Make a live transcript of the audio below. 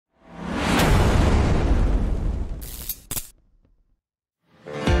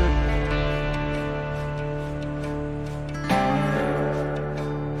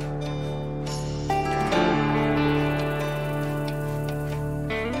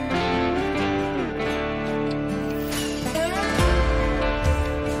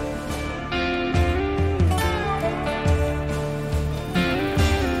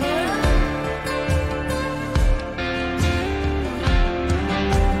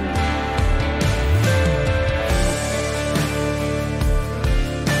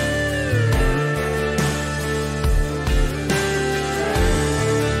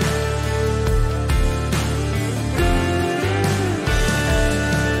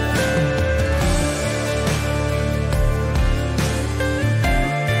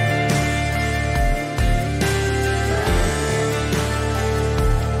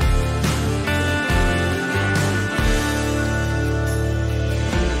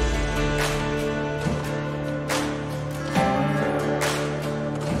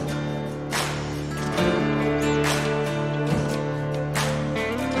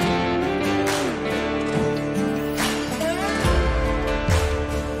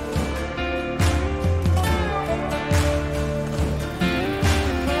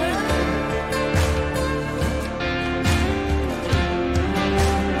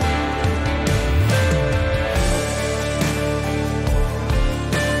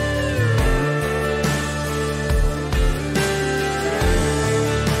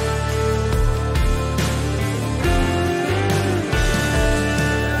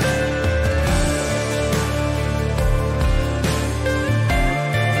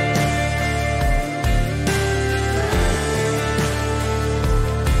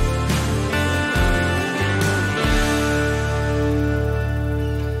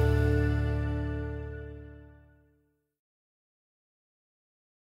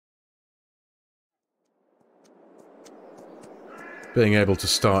being able to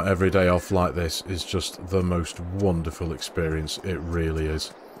start every day off like this is just the most wonderful experience. It really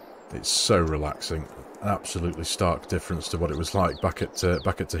is. It's so relaxing. Absolutely stark difference to what it was like back at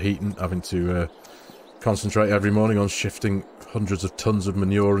Taheton, having to concentrate every morning on shifting hundreds of tons of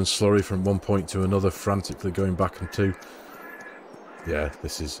manure and slurry from one point to another, frantically going back and to. Yeah,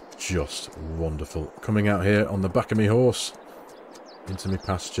 this is just wonderful. Coming out here on the back of my horse, into my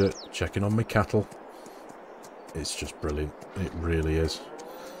pasture, checking on my cattle. It's just brilliant. It really is.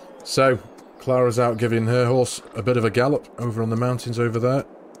 So, Clara's out giving her horse a bit of a gallop over on the mountains over there.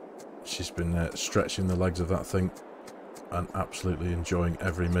 She's been stretching the legs of that thing and absolutely enjoying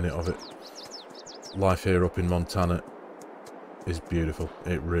every minute of it. Life here up in Montana is beautiful.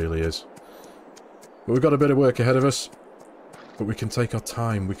 It really is. But we've got a bit of work ahead of us. But we can take our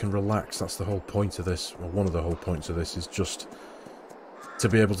time, we can relax. That's the whole point of this. Well, one of the whole points of this is just to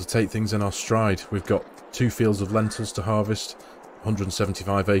be able to take things in our stride. We've got 2 fields of lentils to harvest,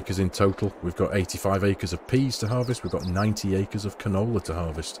 175 acres in total. We've got 85 acres of peas to harvest. We've got 90 acres of canola to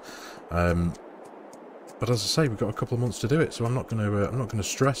harvest. But as I say, we've got a couple of months to do it, so I'm not going to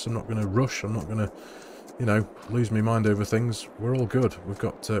stress. I'm not going to rush. I'm not going to, you know, lose my mind over things. We're all good. We've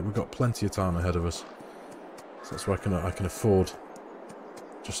got plenty of time ahead of us. So that's why I can afford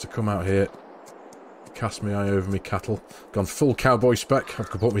just to come out here, cast my eye over my cattle. Gone full cowboy spec. I've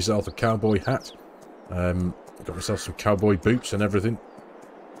bought myself a cowboy hat. Got myself some cowboy boots and everything.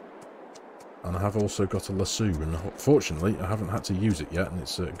 And I have also got a lasso, and fortunately I haven't had to use it yet, and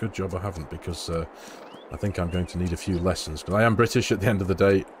it's a good job I haven't, because I think I'm going to need a few lessons. Because I am British at the end of the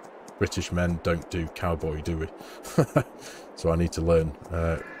day. British men don't do cowboy, do we? So I need to learn.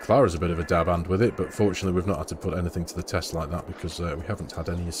 Clara's a bit of a dab hand with it, but fortunately we've not had to put anything to the test like that, because we haven't had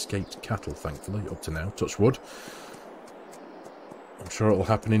any escaped cattle, thankfully, up to now. Touch wood. I'm sure it'll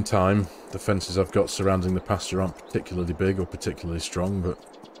happen in time. The fences I've got surrounding the pasture aren't particularly big or particularly strong, but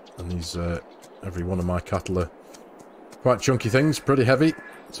and these every one of my cattle are quite chunky things, pretty heavy,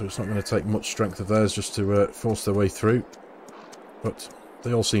 so it's not going to take much strength of theirs just to force their way through. But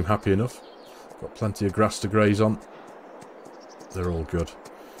they all seem happy enough. Got plenty of grass to graze on. They're all good.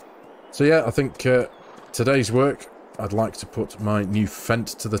 So yeah, I think today's work, I'd like to put my new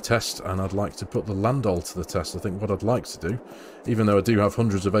Fendt to the test, and I'd like to put the Landoll to the test. I think what I'd like to do, even though I do have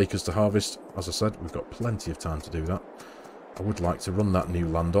hundreds of acres to harvest, as I said, we've got plenty of time to do that. I would like to run that new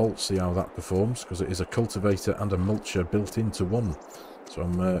Landoll, see how that performs, because it is a cultivator and a mulcher built into one. So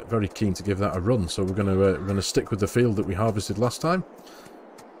I'm very keen to give that a run. So we're going to stick with the field that we harvested last time,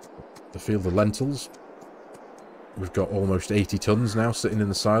 the field of lentils. We've got almost 80 tonnes now sitting in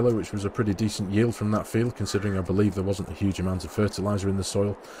the silo, which was a pretty decent yield from that field, considering I believe there wasn't a huge amount of fertiliser in the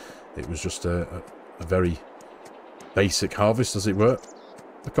soil. It was just a very basic harvest, as it were.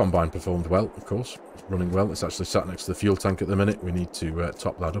 The combine performed well, of course. It's running well. It's actually sat next to the fuel tank at the minute. We need to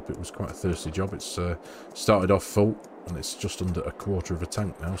top that up. It was quite a thirsty job. It's started off full, and it's just under a quarter of a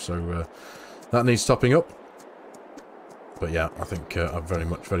tank now, so that needs topping up. But yeah, I think I'm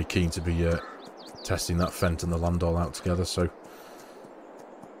very keen to be testing that Fendt and the Landoll out together. So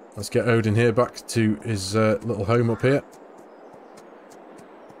let's get Odin here back to his little home up here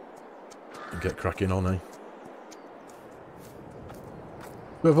and get cracking on, eh?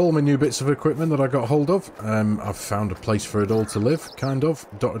 With all my new bits of equipment that I got hold of, I've found a place for it all to live, kind of,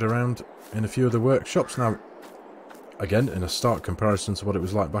 dotted around in a few of the workshops. Now, again, in a stark comparison to what it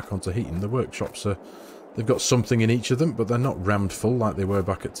was like back on Taheton, the workshops are, they've got something in each of them, but they're not rammed full like they were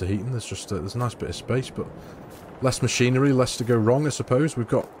back at Taheton. There's just there's a nice bit of space, but less machinery, less to go wrong, I suppose. We've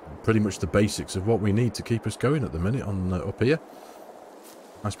got pretty much the basics of what we need to keep us going at the minute on up here.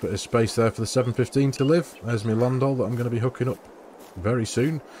 Nice bit of space there for the 715 to live. There's my Landoll that I'm going to be hooking up very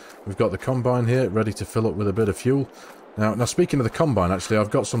soon. We've got the combine here ready to fill up with a bit of fuel. Now speaking of the combine, actually,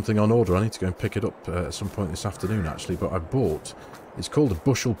 I've got something on order. I need to go and pick it up at some point this afternoon, actually, but I bought... It's called a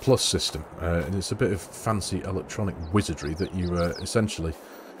Bushel Plus system, and it's a bit of fancy electronic wizardry that you essentially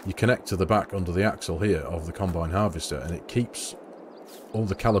you connect to the back under the axle here of the combine harvester, and it keeps all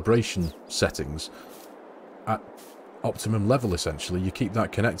the calibration settings at optimum level. Essentially, you keep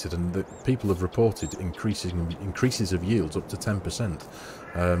that connected, and the people have reported increases of yields up to 10%.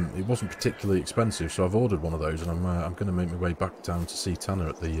 It wasn't particularly expensive, so I've ordered one of those, and I'm going to make my way back down to see Tanner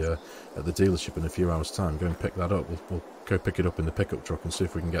at the dealership in a few hours' time. Go and pick that up. We'll go pick it up in the pickup truck and see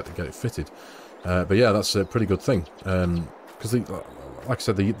if we can get it fitted. But yeah, that's a pretty good thing, because like I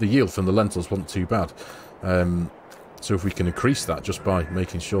said, the yield from the lentils wasn't too bad. So if we can increase that just by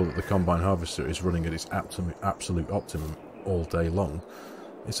making sure that the combine harvester is running at its absolute optimum all day long,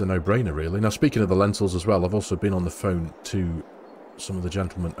 it's a no-brainer, really. Now, speaking of the lentils as well, I've also been on the phone to some of the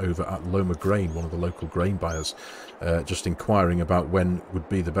gentlemen over at Loma Grain, one of the local grain buyers, just inquiring about when would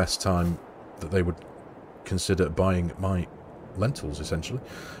be the best time that they would consider buying my lentils, essentially.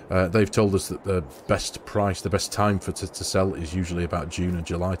 They've told us that the best price, the best time to sell is usually about June and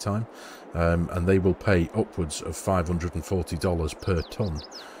July time, and they will pay upwards of $540 per tonne.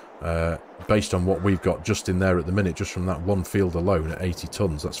 Based on what we've got just in there at the minute, just from that one field alone at 80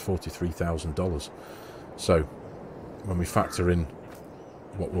 tonnes, that's $43,000. So when we factor in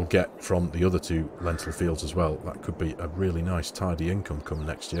what we'll get from the other two lentil fields as well, that could be a really nice tidy income come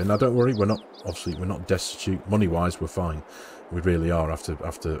next year. Now don't worry, we're not destitute money wise, we're fine. We really are. After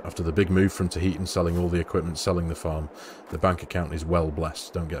the big move from Taheton, selling all the equipment, selling the farm, the bank account is well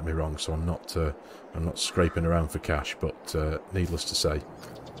blessed, don't get me wrong, so I'm not scraping around for cash, but needless to say,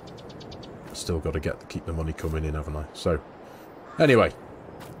 still got to keep the money coming in, haven't I? So anyway,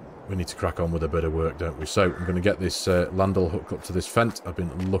 we need to crack on with a bit of work, don't we? So I'm going to get this Landoll hooked up to this Fendt. I've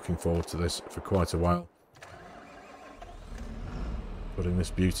been looking forward to this for quite a while. Putting this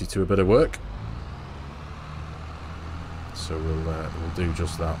beauty to a bit of work. So we'll do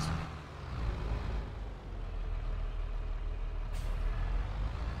just that.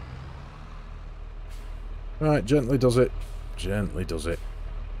 Right, gently does it. Gently does it.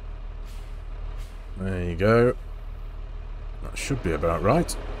 There you go. That should be about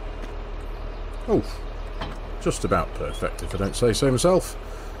right. Oh, just about perfect, if I don't say so myself.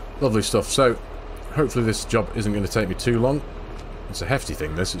 Lovely stuff. So, hopefully this job isn't going to take me too long. It's a hefty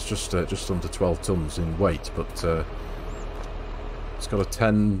thing, this. It's just under 12 tonnes in weight, but it's got a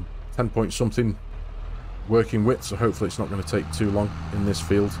 10 point something working width, so hopefully it's not going to take too long in this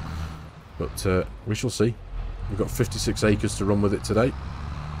field. But we shall see. We've got 56 acres to run with it today.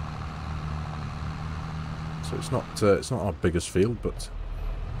 So it's not our biggest field, but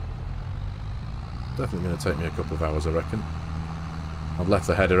definitely going to take me a couple of hours, I reckon. I've left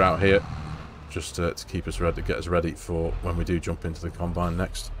the header out here just to keep us ready, to get us ready for when we do jump into the combine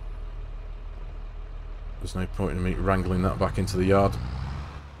next. There's no point in me wrangling that back into the yard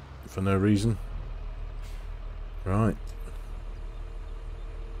for no reason. Right.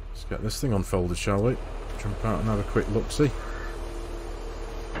 Let's get this thing unfolded, shall we? Jump out and have a quick look-see.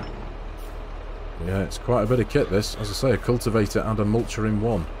 Yeah, it's quite a bit of kit, this. As I say, a cultivator and a mulcher in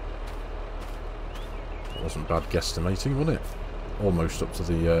one. It wasn't bad guesstimating, was it? Almost up to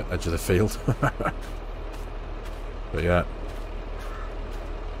the edge of the field. But yeah,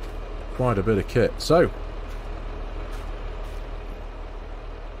 quite a bit of kit. So,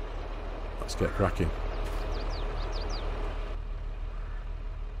 let's get cracking.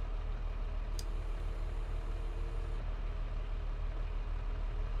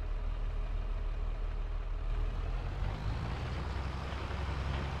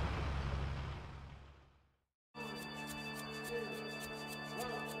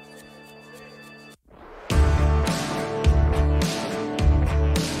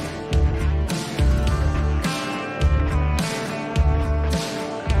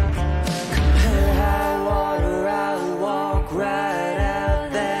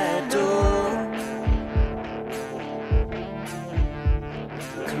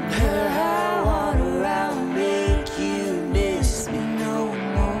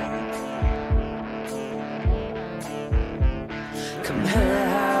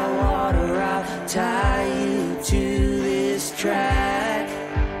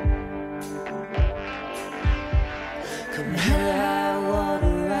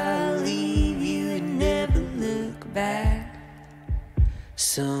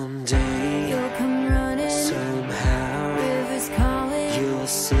 Someday you'll come running. Somehow rivers calling. You'll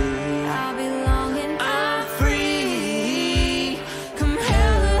see I'll be longing. I'm free. Come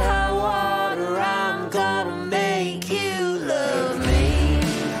hell or high water, I'm gonna make you love me.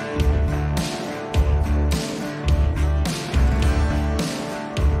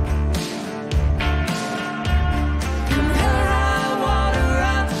 Come hell or high water,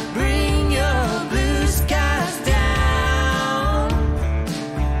 I'll bring your blue skies down.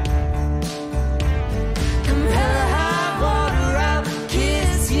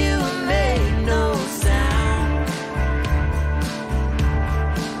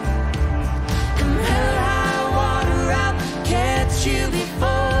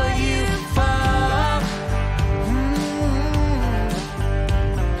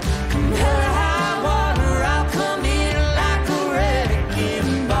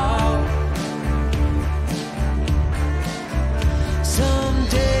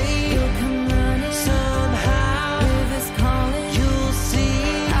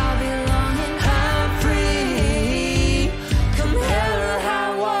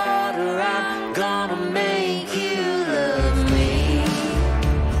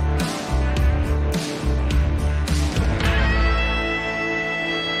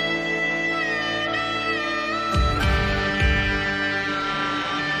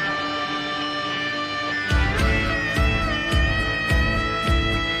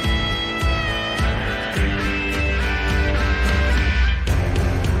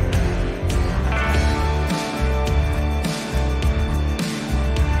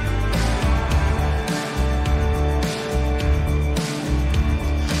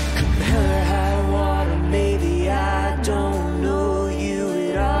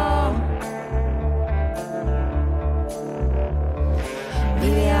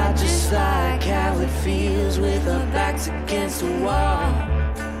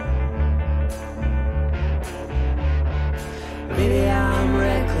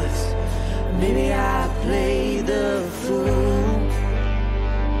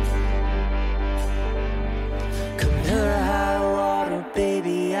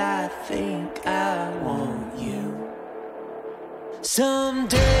 think I want you.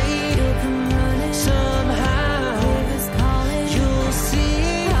 Someday you'll come running, somehow rivers calling, you'll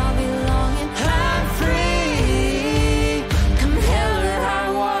see I'll be longing, I'm free. Come hell or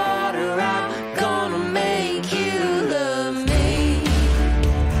high water, I'm gonna make you love me.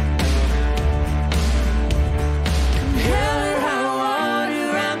 Come hell or high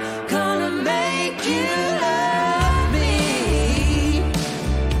water, I'm gonna make you love me.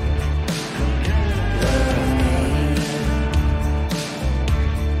 Love me.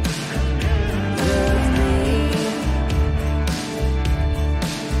 Love me.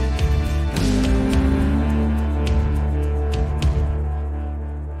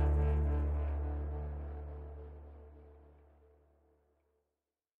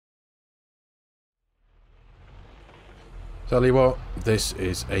 Tell you what, this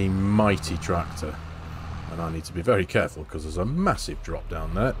is a mighty tractor, and I need to be very careful because there's a massive drop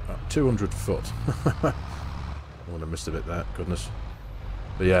down there, at 200 foot. I would have missed a bit there, goodness.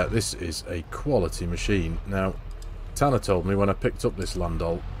 But yeah, this is a quality machine. Now, Tanner told me when I picked up this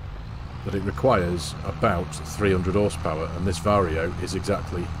Landoll that it requires about 300 horsepower, and this Vario is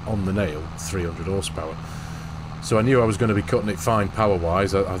exactly on the nail 300 horsepower. So I knew I was going to be cutting it fine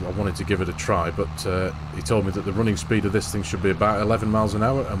power-wise. I wanted to give it a try, but he told me that the running speed of this thing should be about 11 miles an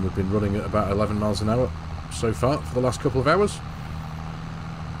hour, and we've been running at about 11 miles an hour so far for the last couple of hours.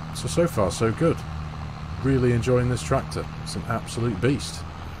 So far, so good. Really enjoying this tractor. It's an absolute beast.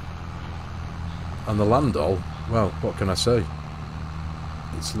 And the Landoll, well, what can I say?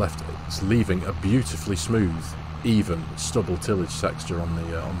 It's leaving a beautifully smooth, even stubble tillage texture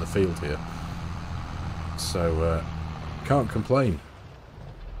on the field here. So, can't complain.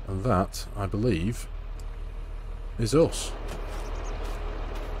 And that, I believe, is us.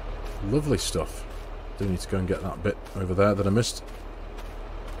 Lovely stuff. Do need to go and get that bit over there that I missed.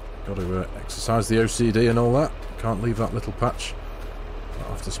 Got to exercise the OCD and all that. Can't leave that little patch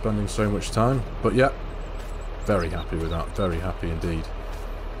after spending so much time. But yeah, very happy with that. Very happy indeed.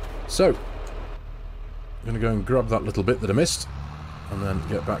 So, I'm going to go and grab that little bit that I missed, and then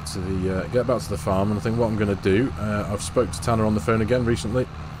get back to the farm. And I think what I'm going to do, I've spoke to Tanner on the phone again recently.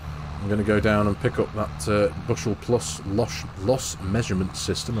 I'm going to go down and pick up that bushel plus loss measurement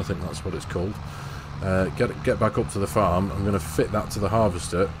system. I think that's what it's called. Get back up to the farm. I'm going to fit that to the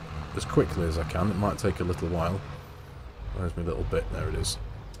harvester as quickly as I can. It might take a little while. Where's my little bit? There it is.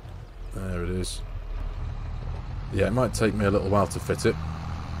 There it is. Yeah, it might take me a little while to fit it.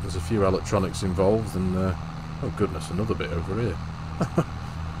 There's a few electronics involved, and oh goodness, another bit over here.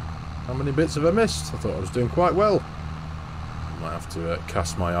 How many bits have I missed? I thought I was doing quite well. I might have to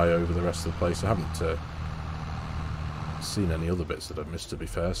cast my eye over the rest of the place. I haven't seen any other bits that I've missed, to be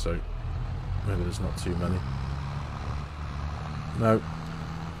fair, so maybe there's not too many. No.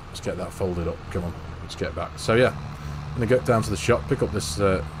 Let's get that folded up. Come on, let's get back. So yeah, I'm going to get down to the shop, pick up this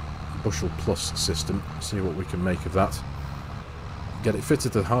bushel plus system, see what we can make of that. Get it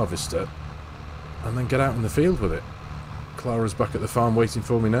fitted to the harvester, and then get out in the field with it. Clara's back at the farm waiting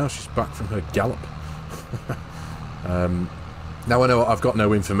for me now. She's back from her gallop. Now I know I've got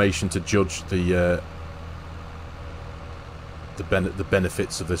no information to judge the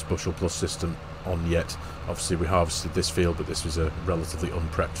benefits of this bushel plus system on yet. Obviously we harvested this field, but this was a relatively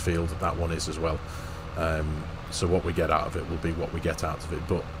unprepped field. That one is as well. So what we get out of it will be what we get out of it.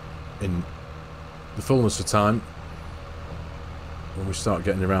 But in the fullness of time, when we start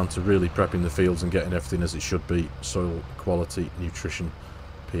getting around to really prepping the fields and getting everything as it should be, soil quality, nutrition,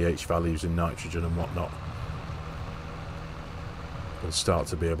 pH values in nitrogen and whatnot, we'll start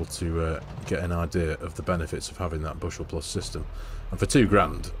to be able to get an idea of the benefits of having that bushel plus system. And for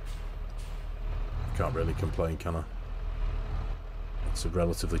 £2,000, I can't really complain, can I? It's a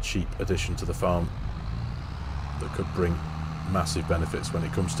relatively cheap addition to the farm that could bring massive benefits when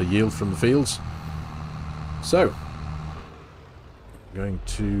it comes to yield from the fields. So, I'm going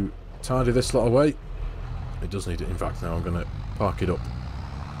to tidy this lot away. It does need it. In fact, now I'm going to park it up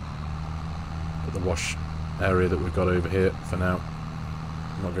at the wash area that we've got over here for now.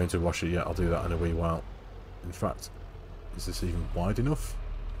 I'm not going to wash it yet. I'll do that in a wee while. In fact, is this even wide enough?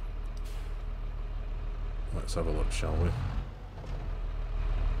 Let's have a look, shall we?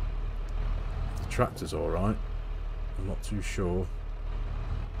 The tractor's alright. I'm not too sure.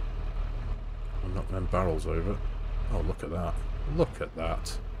 I'll knock them barrels over. Oh, look at that. Look at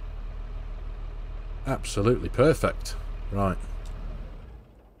that. Absolutely perfect. Right.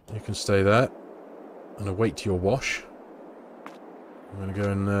 You can stay there and await your wash. I'm going to go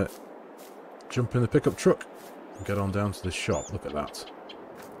and jump in the pickup truck and get on down to the shop. Look at that.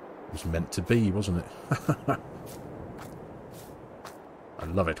 It was meant to be, wasn't it? I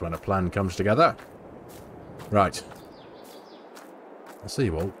love it when a plan comes together. Right. I'll see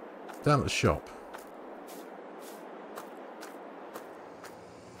you all down at the shop.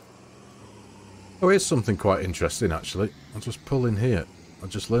 Oh, here's something quite interesting, actually. I'll just pull in here. I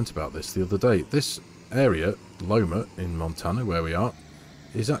just learnt about this the other day. This area, Loma, in Montana, where we are,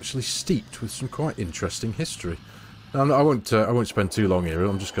 is actually steeped with some quite interesting history. Now, I won't spend too long here.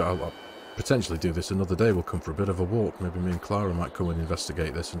 I'll potentially do this another day. We'll come for a bit of a walk. Maybe me and Clara might come and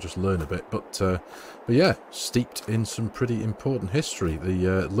investigate this and just learn a bit. But yeah, steeped in some pretty important history.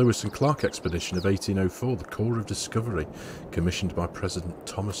 The Lewis and Clark expedition of 1804, the Corps of Discovery, commissioned by President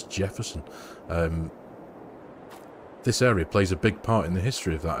Thomas Jefferson. This area plays a big part in the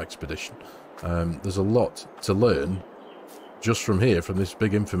history of that expedition. There's a lot to learn just from here, from this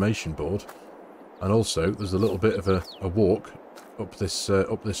big information board. And also, there's a little bit of a walk up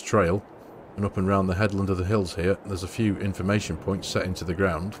this trail and up and round the headland of the hills here. There's a few information points set into the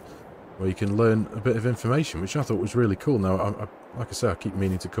ground where you can learn a bit of information, which I thought was really cool. Now, like I say, I keep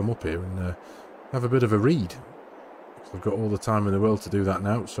meaning to come up here and have a bit of a read. I've got all the time in the world to do that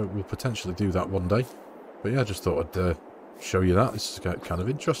now, so we'll potentially do that one day. But yeah, I just thought I'd show you that. This is kind of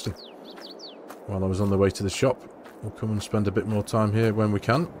interesting. While I was on the way to the shop, we'll come and spend a bit more time here when we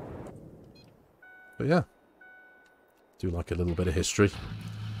can. But yeah, do like a little bit of history.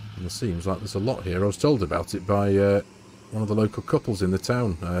 And it seems like there's a lot here. I was told about it by one of the local couples in the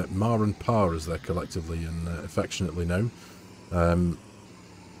town, Ma and Pa, as they're collectively and affectionately known.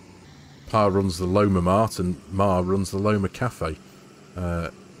 Pa runs the Loma Mart and Ma runs the Loma Cafe.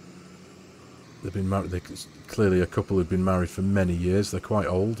 They've been married. They're clearly a couple who've been married for many years. They're quite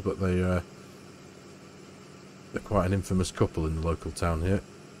old, but they're quite an infamous couple in the local town here.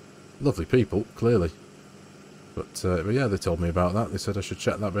 Lovely people, clearly. But yeah, they told me about that. They said I should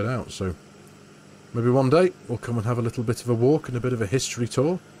check that bit out. So maybe one day we'll come and have a little bit of a walk and a bit of a history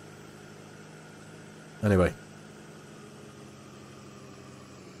tour. Anyway,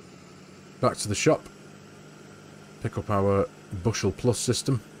 back to the shop. Pick up our Bushel Plus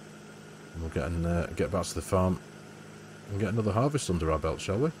system. And we'll get back to the farm and get another harvest under our belt,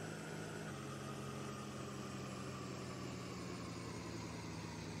 shall we?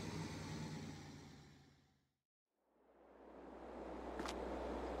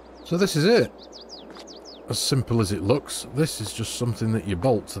 So this is it. As simple as it looks, this is just something that you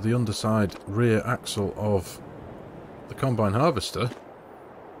bolt to the underside rear axle of the combine harvester.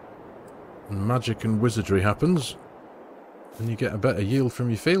 And magic and wizardry happens. And you get a better yield from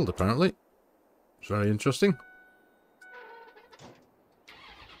your field, apparently. It's very interesting.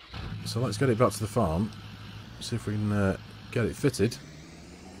 So let's get it back to the farm. See if we can get it fitted.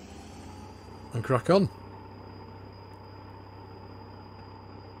 And crack on.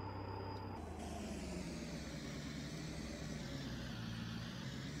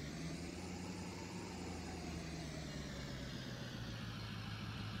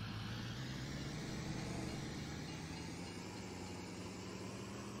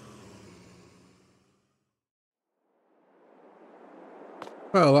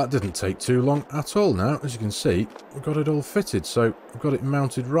 Well, that didn't take too long at all now. As you can see, we've got it all fitted. So we've got it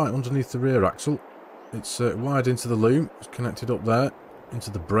mounted right underneath the rear axle. It's wired into the loom. It's connected up there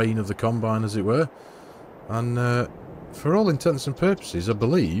into the brain of the combine, as it were. And for all intents and purposes, I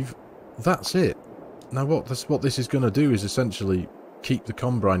believe that's it. Now, what this is going to do is essentially keep the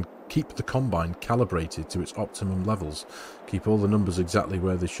combine calibrated to its optimum levels. Keep all the numbers exactly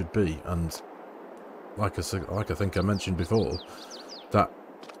where they should be. And like I think I mentioned before, that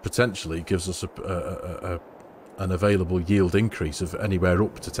potentially gives us an available yield increase of anywhere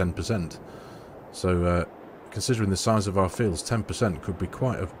up to 10%. So considering the size of our fields, 10% could be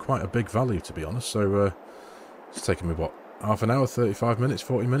quite a big value, to be honest. So it's taken me, what, half an hour, 35 minutes,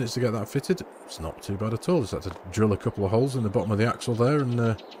 40 minutes to get that fitted. It's not too bad at all. Just had to drill a couple of holes in the bottom of the axle there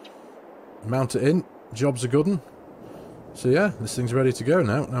and mount it in. Job's a good one. So yeah, this thing's ready to go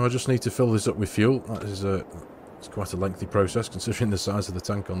now. Now I just need to fill this up with fuel. That is it's quite a lengthy process considering the size of the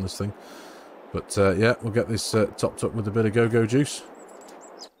tank on this thing. But yeah, we'll get this topped up with a bit of go-go juice.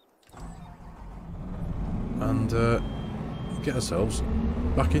 And get ourselves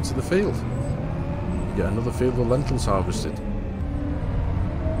back into the field. Get another field of lentils harvested.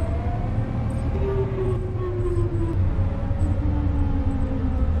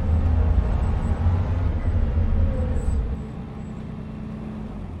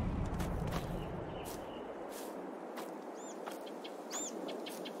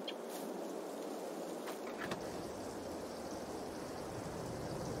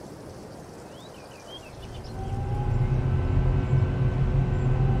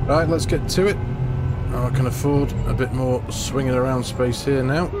 Right, let's get to it. Our I can afford a bit more swinging around space here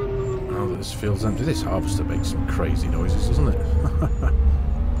now. Now that this field's empty. This harvester makes some crazy noises, doesn't it?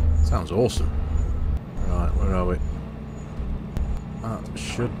 Sounds awesome. Right, where are we? That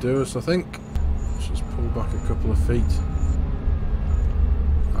should do us, I think. Let's just pull back a couple of feet.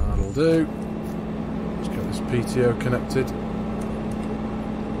 That'll do. Let's get this PTO connected.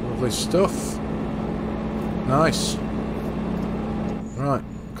 Lovely stuff. Nice. Right,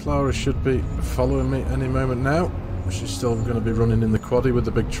 Clara should be following me any moment now. She's still going to be running in the quaddy with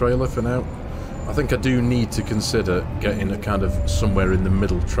the big trailer for now. I think I do need to consider getting a kind of somewhere in the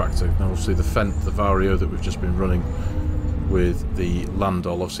middle tractor. Now obviously the Fendt, the Vario that we've just been running with the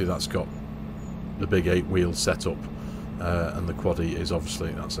Landoll, obviously that's got the big 8-wheel setup. And the quaddy is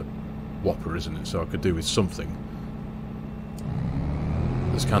obviously, that's a whopper, isn't it? So I could do with something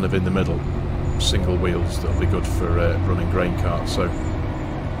that's kind of in the middle. Single wheels that'll be good for running grain carts. So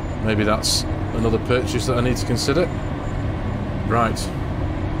maybe that's another purchase that I need to consider. Right,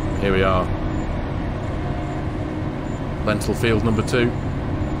 here we are. Lentil field number 2.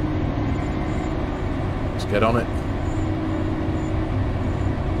 Let's get on it.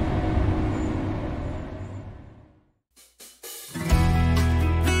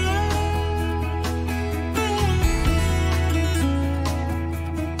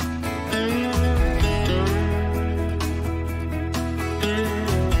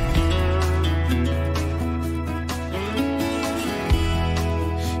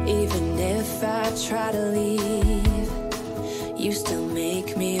 Try to leave, you still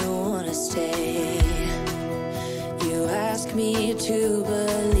make me wanna stay. You ask me to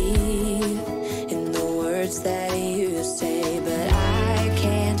believe in the words that you say, but I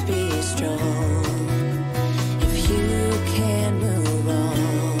can't be strong if you can't move on.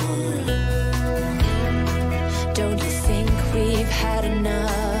 Don't you think we've had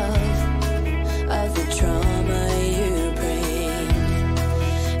enough of the trauma you bring?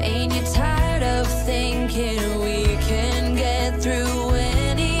 Ain't you tired of thinking we can get through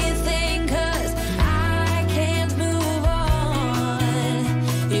anything? 'Cause I can't move on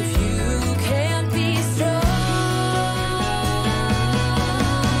if you can't be strong.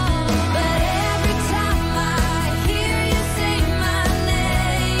 But every time I hear you say my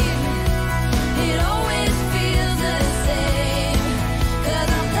name, it always feels the same. 'Cause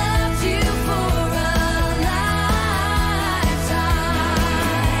I've loved you for a lifetime.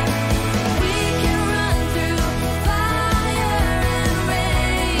 We can run through fire and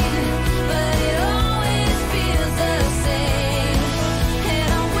rain, but it always feels the same. And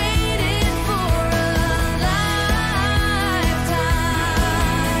I waited for a lifetime.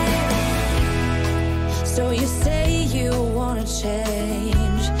 So you say you wanna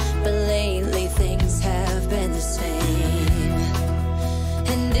change, but lately things have been the same.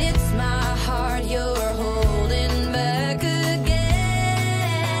 And it's my heart you're holding back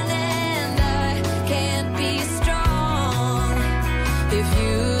again. And I can't be strong if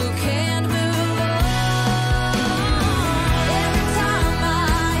you can't move on. Every time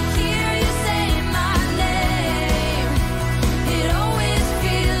I hear you say my name, it always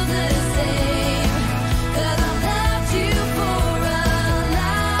feels the same. 'Cause I've loved you for a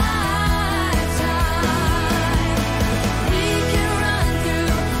lifetime. We can run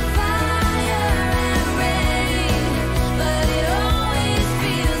through fire and rain, but it always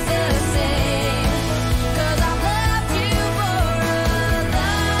feels the same. 'Cause I've loved you for a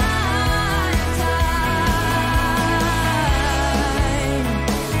lifetime.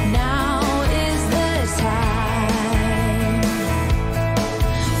 Now is the time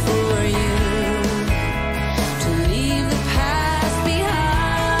for you to leave the past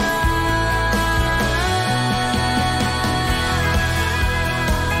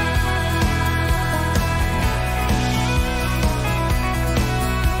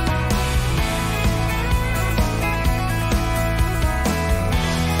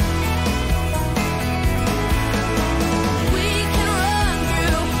We can run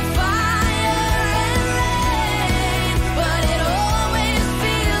through fire and rain, but it always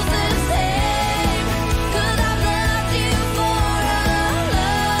feels the same. 'Cause I've loved you for a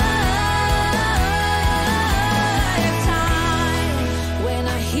lifetime. When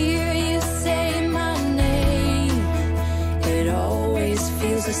I hear you say my name, it always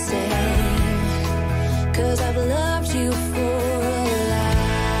feels the same. 'Cause I've loved you for a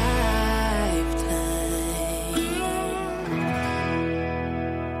lifetime.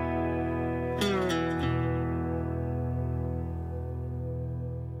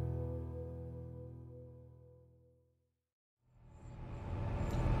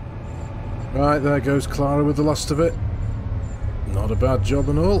 Right, there goes Clara with the last of it. Not a bad job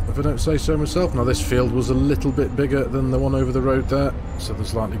and all, if I don't say so myself. Now this field was a little bit bigger than the one over the road there, so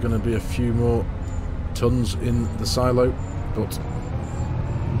there's likely going to be a few more tons in the silo, but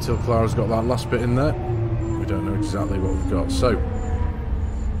until Clara's got that last bit in there, we don't know exactly what we've got. So,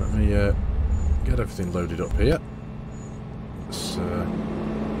 let me get everything loaded up here. Let's get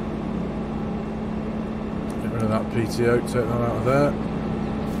rid of that PTO, take that out of there.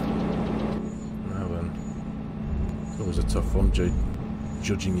 Now then, it's always a tough one,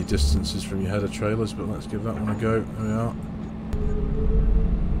 judging your distances from your header trailers, but let's give that one a go. There we are.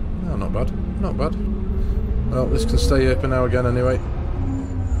 No, not bad, not bad. Well, this can stay here for now again anyway.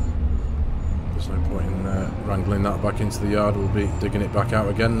 There's no point in wrangling that back into the yard. We'll be digging it back out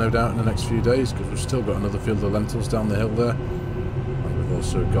again, no doubt, in the next few days, because we've still got another field of lentils down the hill there. And we've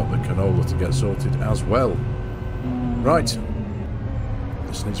also got the canola to get sorted as well. Right.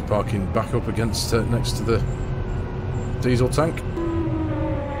 This needs parking back up against next to the diesel tank.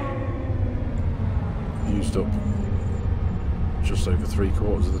 Used up just over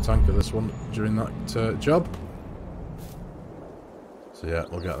 3/4 of the tank of this one during that job. So yeah,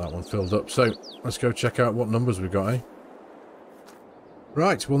 we'll get that one filled up. So let's go check out what numbers we've got, eh?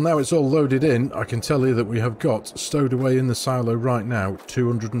 Right, well now it's all loaded in, I can tell you that we have got stowed away in the silo right now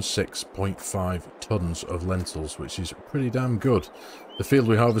 206.5 tonnes of lentils, which is pretty damn good. The field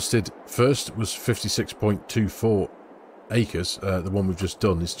we harvested first was 56.24 acres. The one we've just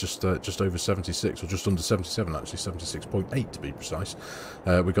done is just over 76, or just under 77 actually, 76.8 to be precise.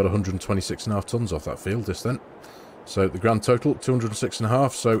 We got 126.5 tonnes off that field this then. So the grand total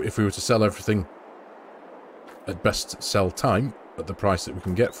 206.5. So if we were to sell everything at best sell time at the price that we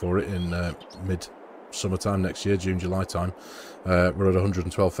can get for it in mid summertime next year, June, July time, we're at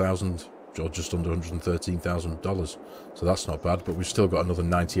 112,000 or just under $113,000. So that's not bad, but we've still got another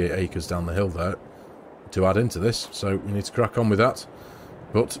 98 acres down the hill there to add into this, so we need to crack on with that.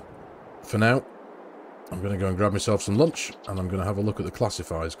 But for now, I'm going to go and grab myself some lunch, and I'm going to have a look at the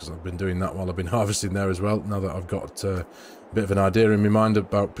classifiers, because I've been doing that while I've been harvesting there as well. Now that I've got a bit of an idea in my mind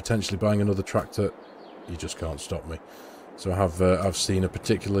about potentially buying another tractor, you just can't stop me. So I've seen a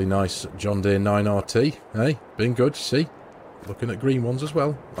particularly nice John Deere 9RT. Hey, been good, see? Looking at green ones as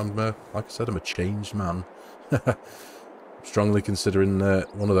well. I'm like I said, I'm a changed man. Strongly considering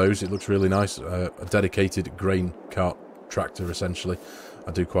one of those. It looks really nice. A dedicated grain cart tractor, essentially.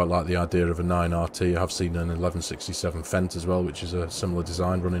 I do quite like the idea of a 9RT. I have seen an 1167 Fendt as well, which is a similar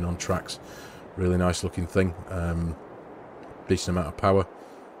design, running on tracks. Really nice looking thing. Decent amount of power.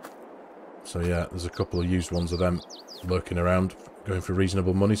 So yeah, there's a couple of used ones of them lurking around, going for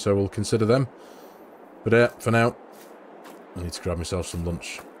reasonable money, so we'll consider them. But yeah, for now, I need to grab myself some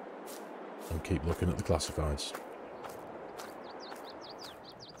lunch and keep looking at the classifieds.